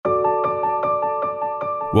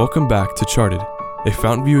Welcome back to Charted, a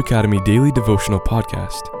Fountain View Academy daily devotional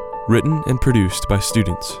podcast, written and produced by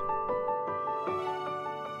students.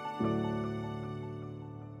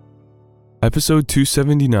 Episode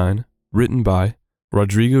 279, written by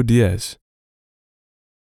Rodrigo Diaz.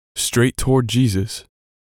 Straight toward Jesus.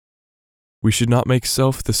 We should not make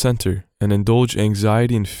self the center and indulge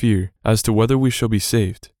anxiety and fear as to whether we shall be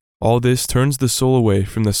saved. All this turns the soul away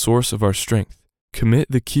from the source of our strength. Commit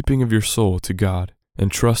the keeping of your soul to God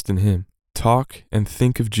and trust in Him. Talk and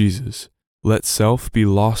think of Jesus. Let self be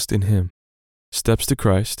lost in Him. Steps to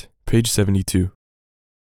Christ, page 72.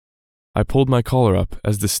 I pulled my collar up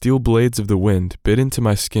as the steel blades of the wind bit into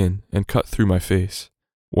my skin and cut through my face.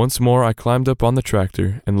 Once more I climbed up on the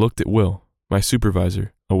tractor and looked at Will, my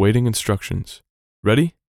supervisor, awaiting instructions.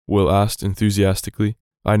 Ready? Will asked enthusiastically.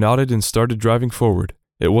 I nodded and started driving forward.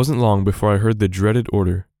 It wasn't long before I heard the dreaded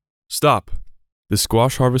order. Stop! The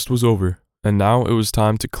squash harvest was over, and now it was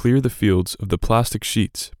time to clear the fields of the plastic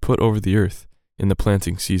sheets put over the earth in the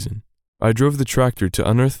planting season. I drove the tractor to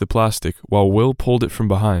unearth the plastic while Will pulled it from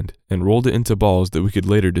behind and rolled it into balls that we could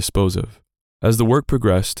later dispose of. As the work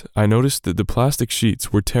progressed, I noticed that the plastic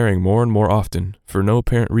sheets were tearing more and more often for no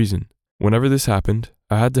apparent reason. Whenever this happened,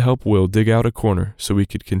 I had to help Will dig out a corner so we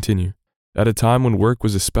could continue. At a time when work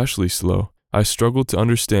was especially slow, I struggled to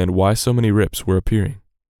understand why so many rips were appearing.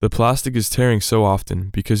 The plastic is tearing so often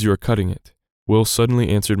because you are cutting it. Will suddenly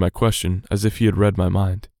answered my question as if he had read my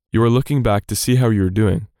mind. You are looking back to see how you are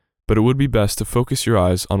doing, but it would be best to focus your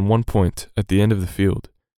eyes on one point at the end of the field.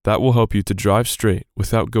 That will help you to drive straight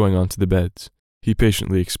without going onto the beds, he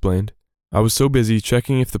patiently explained. I was so busy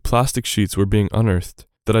checking if the plastic sheets were being unearthed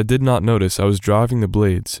that I did not notice I was driving the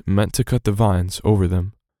blades meant to cut the vines over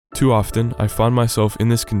them. Too often, I find myself in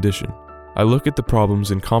this condition. I look at the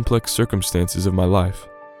problems and complex circumstances of my life,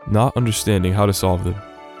 not understanding how to solve them.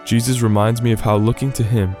 Jesus reminds me of how looking to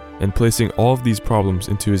Him and placing all of these problems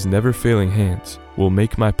into His never-failing hands will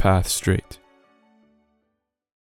make my path straight.